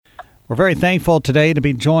We're very thankful today to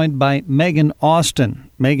be joined by Megan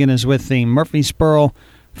Austin. Megan is with the Murphysboro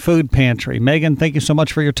Food Pantry. Megan, thank you so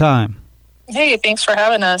much for your time. Hey, thanks for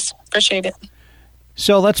having us. Appreciate it.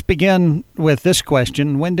 So let's begin with this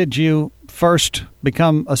question. When did you first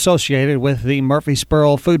become associated with the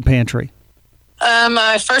Murphysboro Food Pantry?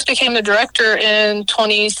 I first became the director in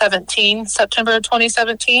 2017, September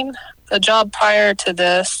 2017. The job prior to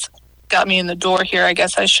this got me in the door here, I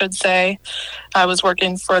guess I should say. I was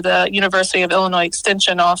working for the University of Illinois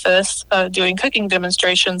Extension office, doing cooking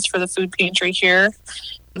demonstrations for the food pantry here.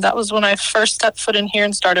 That was when I first stepped foot in here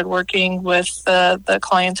and started working with the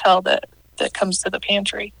clientele that comes to the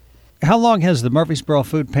pantry. How long has the Murphysboro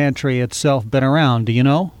Food Pantry itself been around? Do you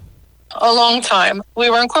know? A long time. We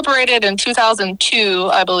were incorporated in 2002,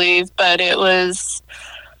 I believe, but it was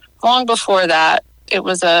long before that. It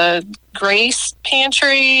was a Grace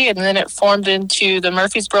Pantry, and then it formed into the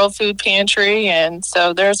Murphysboro Food Pantry, and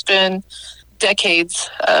so there's been decades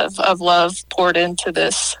of love poured into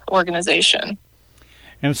this organization.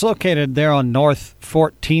 And it's located there on North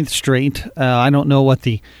 14th Street. I don't know what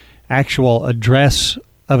the actual address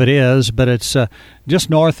of it is, but it's just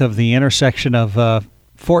north of the intersection of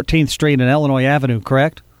 14th Street and Illinois Avenue,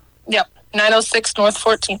 correct? Yep, 906 North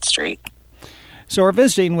 14th Street. So we're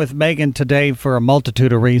visiting with Megan today for a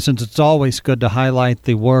multitude of reasons. It's always good to highlight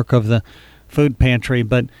the work of the food pantry,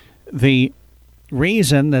 but the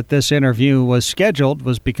reason that this interview was scheduled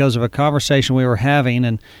was because of a conversation we were having,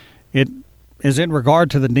 and it is in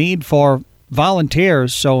regard to the need for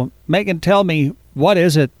volunteers. So, Megan, tell me, what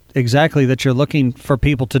is it exactly that you're looking for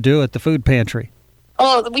people to do at the food pantry?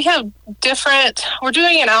 Well, we have we're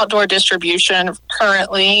doing an outdoor distribution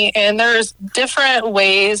currently, and there's different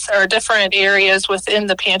ways or different areas within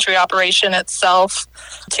the pantry operation itself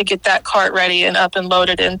to get that cart ready and up and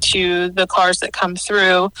loaded into the cars that come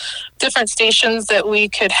through. Different stations that we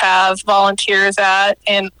could have volunteers at,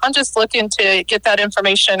 and I'm just looking to get that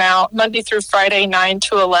information out. Monday through Friday, 9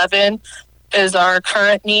 to 11 is our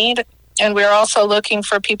current need. And we're also looking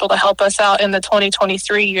for people to help us out in the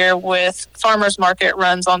 2023 year with farmers market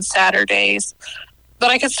runs on Saturdays.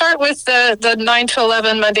 But I could start with the 9 to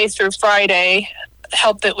 11 Monday through Friday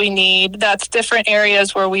help that we need. That's different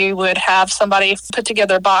areas where we would have somebody put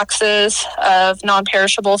together boxes of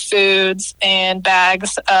non-perishable foods and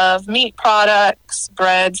bags of meat products,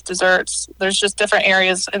 breads, desserts. There's just different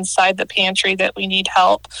areas inside the pantry that we need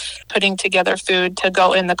help putting together food to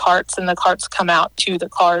go in the carts, and the carts come out to the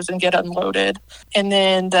cars and get unloaded. And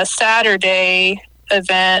then the Saturday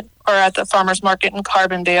event, or at the farmers market in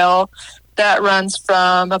Carbondale, that runs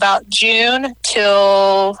from about June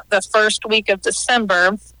till the first week of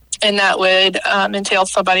December, and that would entail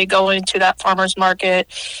somebody going to that farmer's market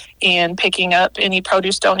and picking up any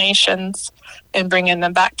produce donations and bringing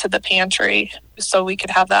them back to the pantry so we could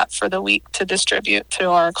have that for the week to distribute to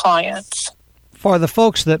our clients. For the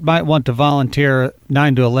folks that might want to volunteer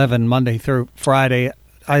 9 to 11 Monday through Friday,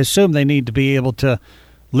 I assume they need to be able to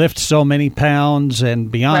lift so many pounds, and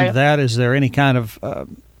beyond Right. that, is there any kind of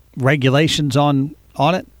regulations on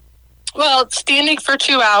it? Well, standing for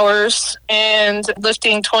 2 hours and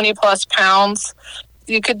lifting 20 plus pounds,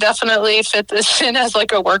 you could definitely fit this in as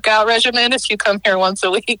like a workout regimen if you come here once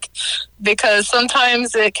a week, because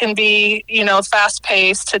sometimes it can be, fast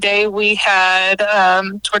paced. Today we had,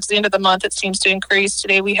 towards the end of the month, it seems to increase.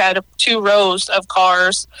 Today we had 2 rows of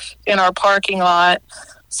cars in our parking lot.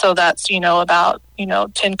 So that's, about,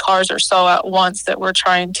 10 cars or so at once that we're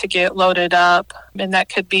trying to get loaded up. And that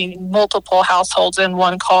could be multiple households in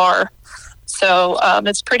one car. So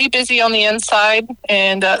it's pretty busy on the inside,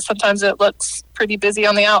 and sometimes it looks pretty busy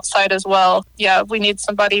on the outside as well. Yeah, we need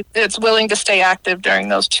somebody that's willing to stay active during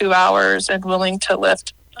those 2 hours and willing to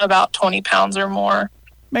lift about 20 pounds or more.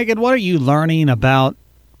 Megan, what are you learning about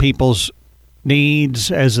people's needs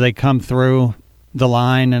as they come through the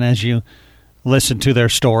line and as you listen to their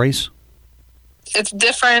stories? It's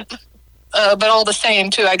different, but all the same,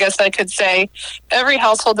 too, I guess I could say. Every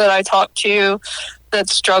household that I talk to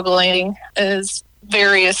that's struggling is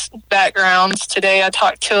various backgrounds. Today I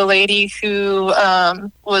talked to a lady who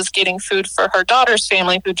was getting food for her daughter's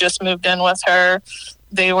family who just moved in with her.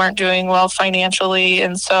 They weren't doing well financially,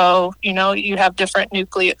 and so, you have different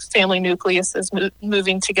family nucleuses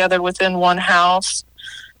moving together within one house.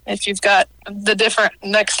 If you've got the different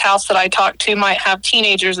next house that I talked to might have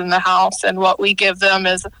teenagers in the house, and what we give them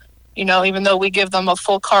is, even though we give them a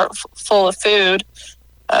full cart full of food,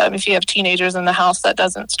 if you have teenagers in the house, that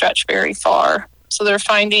doesn't stretch very far. So they're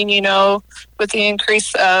finding, with the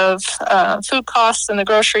increase of food costs in the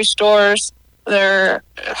grocery stores, they're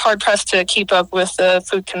hard-pressed to keep up with the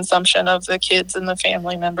food consumption of the kids and the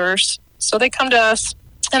family members. So they come to us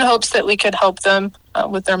in hopes that we could help them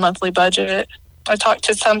with their monthly budget.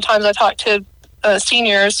 Sometimes I talk to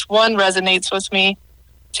seniors. One resonates with me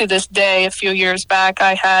to this day. A few years back,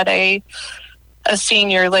 I had a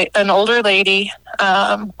senior, an older lady,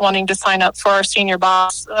 wanting to sign up for our Senior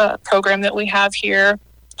Box program that we have here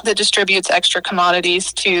that distributes extra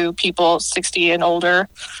commodities to people 60 and older.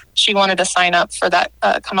 She wanted to sign up for that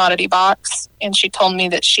commodity box, and she told me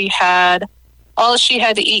that all she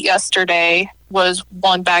had to eat yesterday was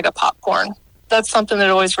one bag of popcorn. That's something that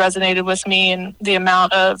always resonated with me, and the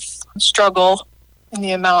amount of struggle and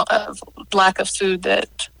the amount of lack of food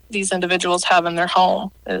that these individuals have in their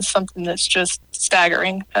home is something that's just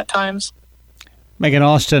staggering at times. Megan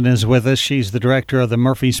Austin is with us. She's the director of the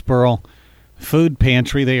Murphysboro Food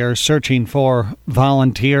Pantry. They are searching for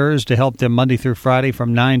volunteers to help them Monday through Friday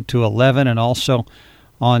from 9 to 11, and also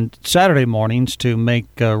on Saturday mornings to make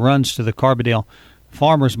runs to the Carbondale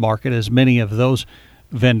Farmers Market, as many of those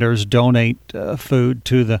vendors donate food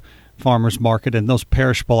to the farmers market, and those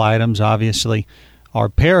perishable items obviously are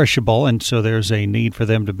perishable, and so there's a need for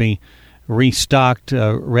them to be restocked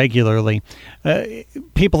regularly.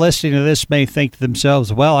 People listening to this may think to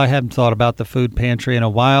themselves, well, I haven't thought about the food pantry in a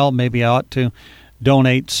while. Maybe I ought to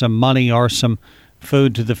donate some money or some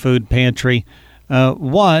food to the food pantry.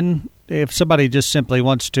 One, if somebody just simply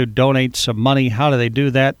wants to donate some money, how do they do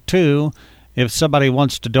that? Two, if somebody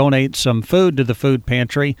wants to donate some food to the food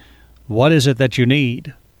pantry, what is it that you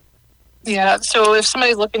need? Yeah, so if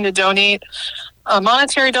somebody's looking to donate a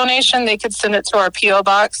monetary donation, they could send it to our P.O.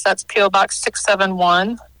 Box. That's P.O. Box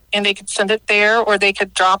 671, and they could send it there, or they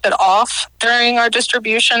could drop it off during our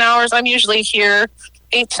distribution hours. I'm usually here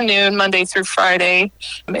 8 to noon, Monday through Friday.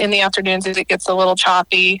 In the afternoons, it gets a little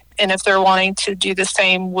choppy, and if they're wanting to do the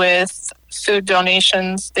same with food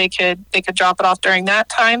donations, they could drop it off during that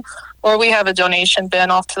time, or we have a donation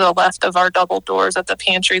bin off to the left of our double doors at the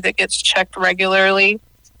pantry that gets checked regularly.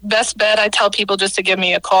 Best bet, I tell people just to give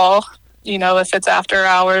me a call. If it's after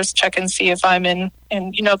hours, check and see if I'm in,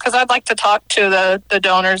 because I'd like to talk to the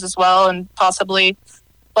donors as well, and possibly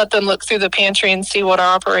let them look through the pantry and see what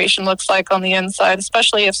our operation looks like on the inside,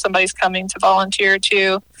 especially if somebody's coming to volunteer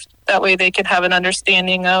too. That way they can have an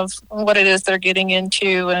understanding of what it is they're getting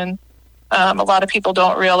into. And a lot of people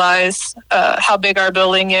don't realize how big our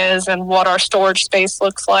building is and what our storage space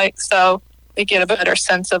looks like. So they get a better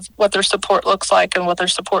sense of what their support looks like and what their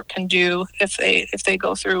support can do if they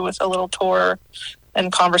go through with a little tour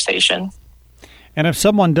and conversation. And if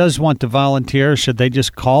someone does want to volunteer, should they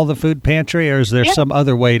just call the food pantry, or is there some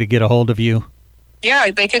other way to get a hold of you?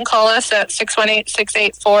 Yeah, they can call us at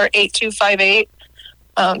 618-684-8258.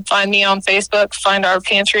 Find me on Facebook, find our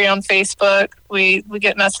pantry on Facebook. We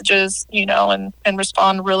get messages, and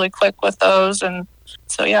respond really quick with those. And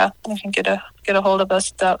so, you can get a hold of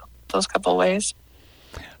us those couple ways.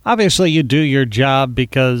 Obviously, you do your job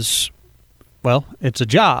because, well, it's a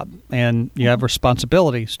job, and you have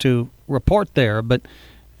responsibilities to report there. But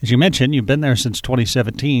as you mentioned, you've been there since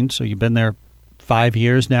 2017, so you've been there 5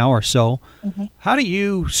 years now or so. Mm-hmm. How do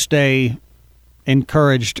you stay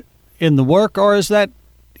encouraged in the work, or is that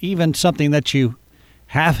even something that you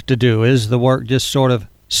have to do? Is the work just sort of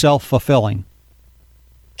self-fulfilling?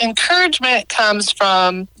 Encouragement comes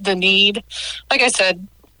from the need. Like I said,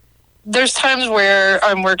 there's times where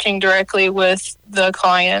I'm working directly with the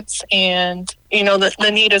clients, and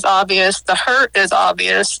the need is obvious, the hurt is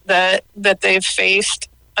obvious that they've faced.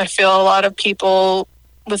 I feel a lot of people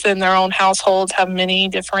within their own households have many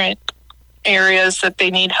different areas that they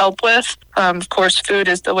need help with. Of course, food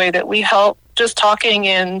is the way that we help. Just talking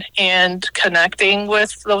and connecting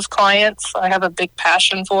with those clients, I have a big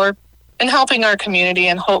passion for, and helping our community,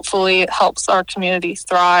 and hopefully it helps our community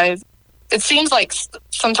thrive. It seems like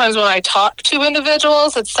sometimes when I talk to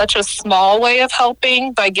individuals, it's such a small way of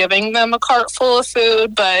helping by giving them a cart full of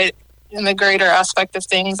food, but in the greater aspect of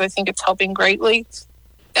things, I think it's helping greatly.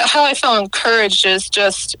 How I feel encouraged is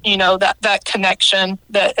just, that connection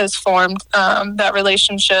that is formed, that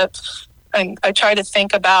relationship. And I try to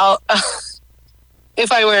think about if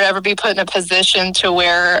I were to ever be put in a position to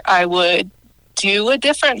where I would do a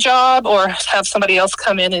different job or have somebody else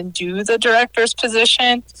come in and do the director's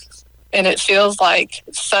position. And it feels like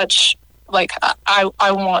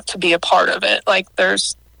I want to be a part of it. I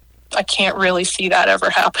can't really see that ever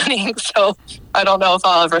happening. So I don't know if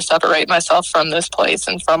I'll ever separate myself from this place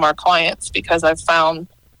and from our clients, because I've found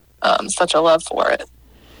such a love for it.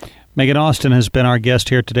 Megan Austin has been our guest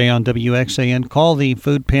here today on WXAN. Call the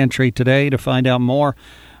food pantry today to find out more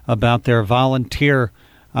about their volunteer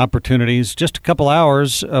opportunities. Just a couple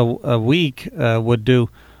hours a week would do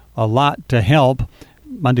a lot to help.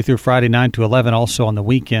 Monday through Friday, 9 to 11, also on the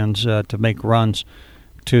weekends to make runs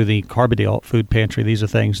to the Carbondale Food Pantry. These are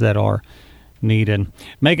things that are needed.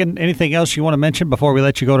 Megan, anything else you want to mention before we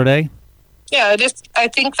let you go today? Yeah, I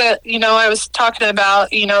think that, I was talking about,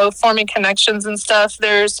 forming connections and stuff.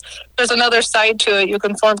 There's another side to it. You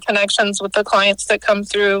can form connections with the clients that come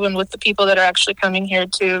through and with the people that are actually coming here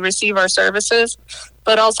to receive our services,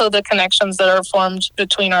 but also the connections that are formed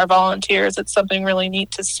between our volunteers. It's something really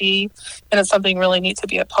neat to see, and it's something really neat to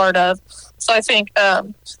be a part of. So I think,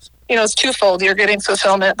 it's twofold. You're getting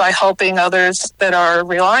fulfillment by helping others that are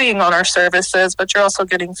relying on our services, but you're also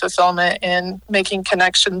getting fulfillment in making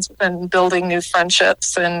connections and building new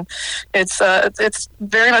friendships. And it's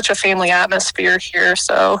very much a family atmosphere here.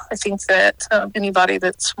 So I think that anybody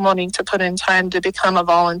that's wanting to put in time to become a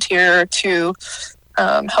volunteer to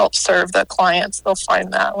help serve the clients, they'll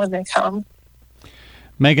find that when they come.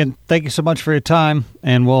 Megan, thank you so much for your time,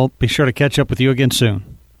 and we'll be sure to catch up with you again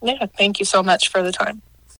soon. Yeah, thank you so much for the time.